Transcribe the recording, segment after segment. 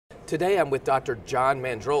Today I'm with Dr. John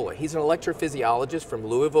Mandrola. He's an electrophysiologist from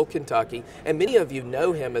Louisville, Kentucky, and many of you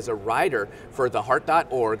know him as a writer for the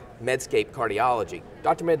Heart.org Medscape Cardiology.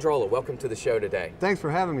 Dr. Mandrola, welcome to the show today. Thanks for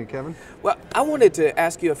having me, Kevin. Well, I wanted to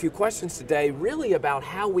ask you a few questions today, really about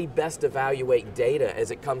how we best evaluate data as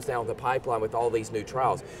it comes down the pipeline with all these new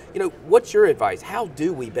trials. You know, what's your advice? How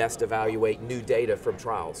do we best evaluate new data from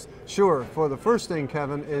trials? Sure. For the first thing,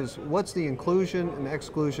 Kevin, is what's the inclusion and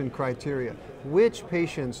exclusion criteria? Which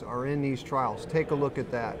patients are in these trials? Take a look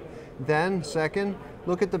at that. Then, second,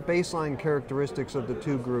 look at the baseline characteristics of the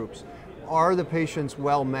two groups. Are the patients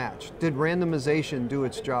well matched? Did randomization do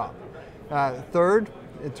its job? Third,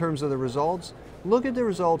 in terms of the results, look at the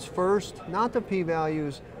results first, not the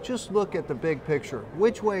p-values, just look at the big picture.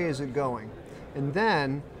 Which way is it going? And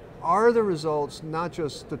then, are the results not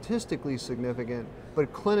just statistically significant,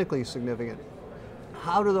 but clinically significant?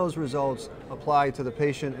 How do those results apply to the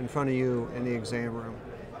patient in front of you in the exam room?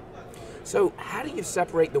 So how do you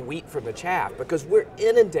separate the wheat from the chaff? Because we're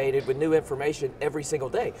inundated with new information every single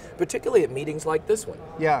day, particularly at meetings like this one.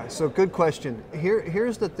 Yeah, so good question.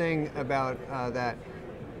 Here's the thing about that.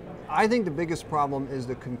 I think the biggest problem is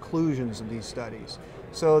the conclusions of these studies.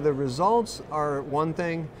 So the results are one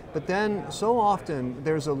thing, but then so often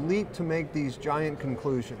there's a leap to make these giant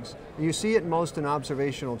conclusions. You see it most in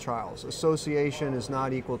observational trials. Association is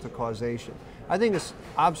not equal to causation. I think this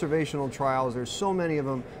observational trials, there's so many of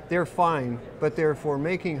them, they're fine, but they're for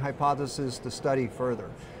making hypotheses to study further.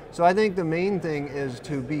 So I think the main thing is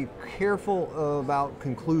to be careful about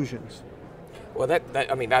conclusions. Well,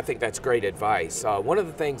 I think that's great advice. One of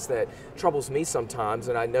the things that troubles me sometimes,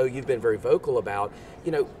 and I know you've been very vocal about,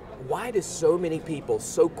 you know, why do so many people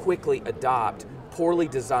so quickly adopt poorly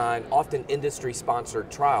designed, often industry-sponsored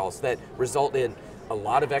trials that result in a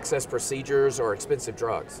lot of excess procedures or expensive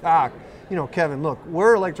drugs? You know, Kevin, look,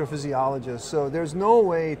 we're electrophysiologists, so there's no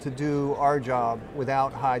way to do our job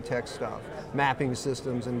without high-tech stuff, mapping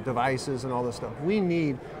systems and devices and all this stuff. We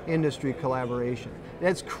need industry collaboration.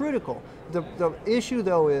 That's critical. The issue,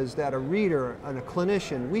 though, is that a reader and a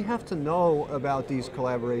clinician, we have to know about these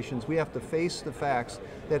collaborations. We have to face the facts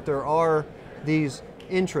that there are these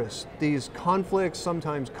interests, these conflicts,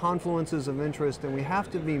 sometimes confluences of interest, and we have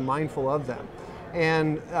to be mindful of them.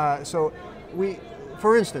 And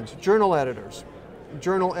for instance, journal editors,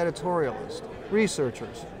 journal editorialists,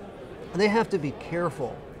 researchers, they have to be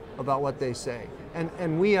careful about what they say.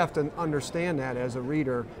 And we have to understand that as a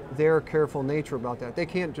reader, their careful nature about that. They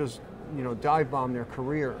can't just, you know, dive bomb their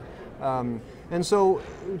career. And so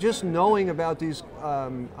just knowing about these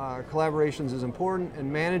collaborations is important,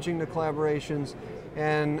 and managing the collaborations,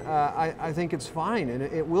 and I think it's fine, and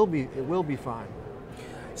it will be fine.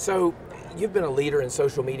 So you've been a leader in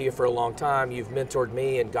social media for a long time. You've mentored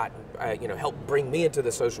me and helped bring me into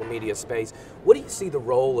the social media space. What do you see the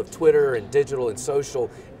role of Twitter and digital and social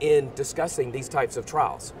in discussing these types of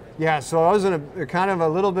trials? Yeah, so I was in a kind of a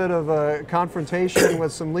little bit of a confrontation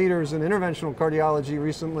with some leaders in interventional cardiology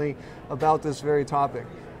recently about this very topic.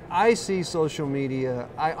 I see social media,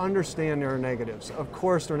 I understand there are negatives. Of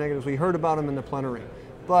course there are negatives. We heard about them in the plenary.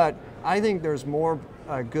 But I think there's more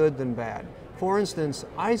good than bad. For instance,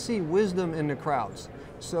 I see wisdom in the crowds.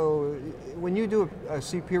 So when you do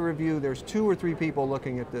see peer review, there's 2 or 3 people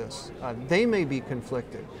looking at this. They may be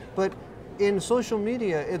conflicted, but in social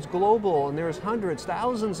media, it's global, and there's hundreds,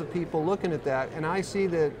 thousands of people looking at that, and I see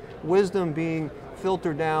that wisdom being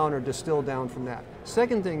filtered down or distilled down from that.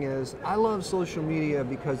 Second thing is, I love social media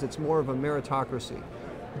because it's more of a meritocracy.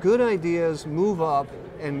 Good ideas move up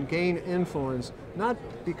and gain influence, not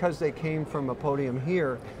because they came from a podium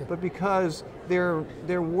here, but because they're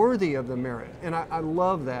worthy of the merit. And I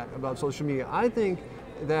love that about social media. I think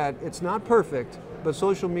that it's not perfect, but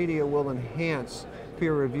social media will enhance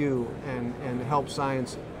peer review and help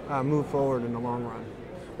science move forward in the long run.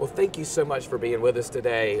 Well, thank you so much for being with us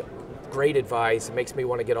today. Great advice. It makes me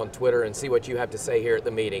want to get on Twitter and see what you have to say here at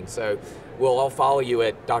the meeting. So we'll all follow you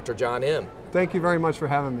at Dr. John M. Thank you very much for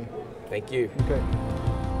having me. Thank you. Okay.